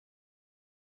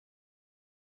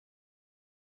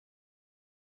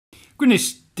We're going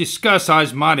to discuss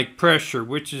osmotic pressure,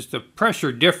 which is the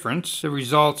pressure difference that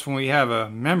results when we have a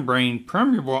membrane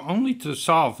permeable only to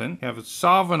solvent. You have a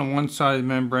solvent on one side of the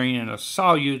membrane and a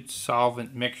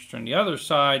solute-solvent mixture on the other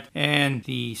side, and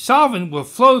the solvent will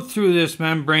flow through this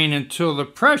membrane until the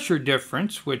pressure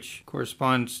difference, which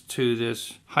corresponds to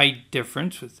this height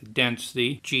difference with the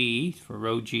density, G for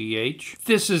rho GH.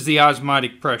 This is the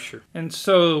osmotic pressure. And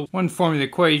so one form of the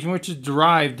equation, which is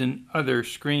derived in other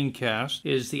screencasts,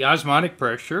 is the osmotic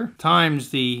pressure times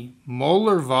the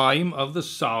molar volume of the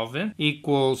solvent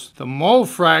equals the mole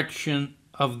fraction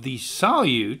of the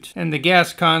solute and the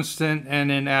gas constant and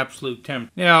then absolute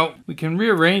temperature. Now, we can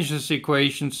rearrange this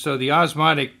equation so the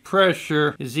osmotic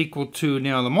pressure is equal to,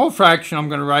 now the mole fraction, I'm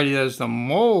going to write it as the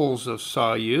moles of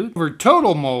solute over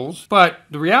total moles, but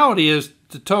the reality is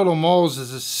the total moles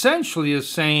is essentially the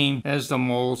same as the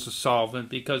moles of solvent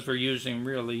because we're using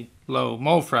really low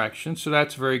mole fraction, so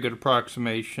that's a very good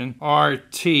approximation.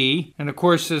 RT, and of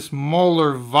course this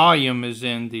molar volume is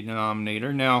in the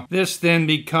denominator. Now this then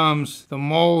becomes the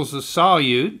moles of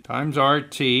solute times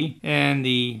RT, and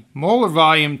the molar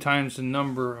volume times the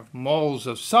number of moles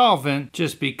of solvent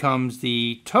just becomes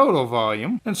the total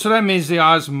volume. And so that means the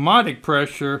osmotic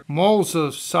pressure, moles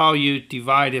of solute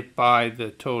divided by the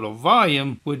total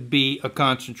volume, would be a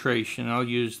concentration. I'll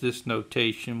use this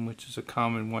notation, which is a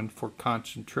common one for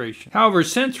concentration. However,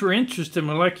 since we're interested in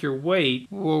molecular weight,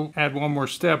 we'll add one more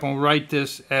step and we'll write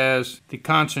this as the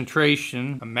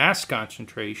concentration, a mass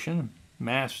concentration,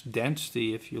 mass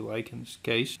density if you like in this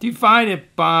case,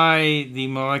 divided by the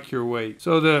molecular weight.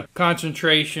 So the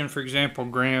concentration, for example,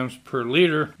 grams per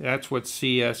liter, that's what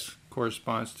CS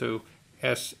corresponds to,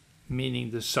 S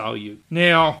meaning the solute.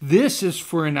 Now, this is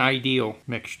for an ideal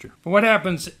mixture. But what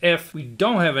happens if we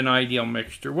don't have an ideal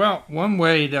mixture? Well, one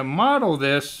way to model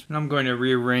this, and I'm going to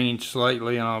rearrange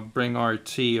slightly, and I'll bring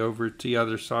RT over to the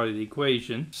other side of the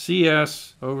equation.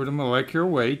 CS over the molecular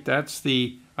weight, that's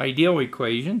the ideal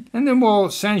equation. And then we'll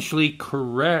essentially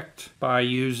correct by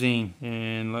using,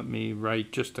 and let me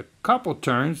write just a couple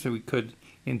terms that we could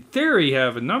in theory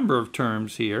have a number of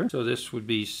terms here. So this would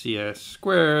be CS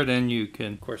squared, and you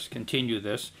can of course continue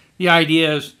this. The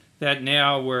idea is that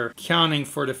now we're accounting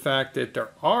for the fact that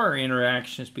there are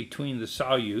interactions between the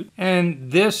solute,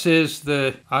 and this is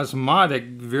the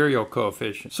osmotic virial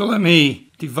coefficient. So let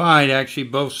me divide actually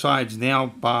both sides now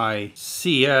by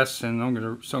CS, and I'm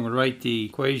going to write the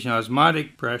equation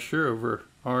osmotic pressure over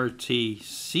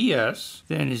RTCS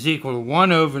then is equal to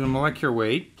 1 over the molecular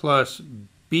weight plus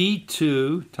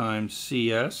B2 times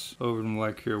CS over the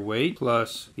molecular weight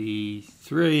plus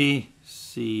B3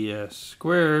 CS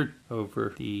squared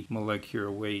over the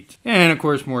molecular weight. And of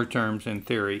course more terms in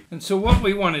theory. And so what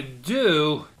we want to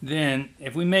do then,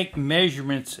 if we make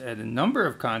measurements at a number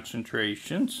of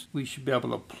concentrations, we should be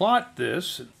able to plot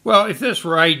this. Well, if this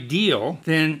were ideal,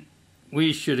 then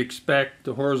we should expect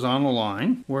the horizontal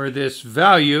line where this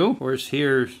value, of course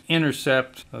here's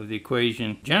intercept of the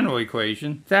equation, general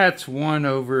equation, that's 1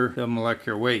 over the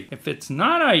molecular weight. If it's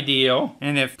not ideal,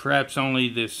 and if perhaps only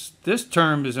this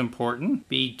term is important,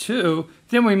 B2,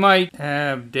 then we might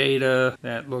have data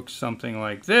that looks something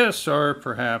like this, or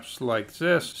perhaps like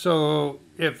this. So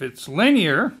if it's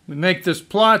linear, we make this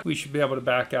plot, we should be able to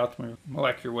back out the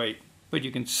molecular weight. But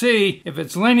you can see if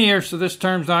it's linear, so this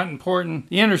term's not important,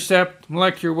 the intercept,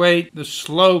 molecular weight, the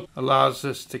slope allows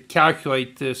us to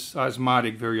calculate this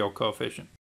osmotic virial coefficient.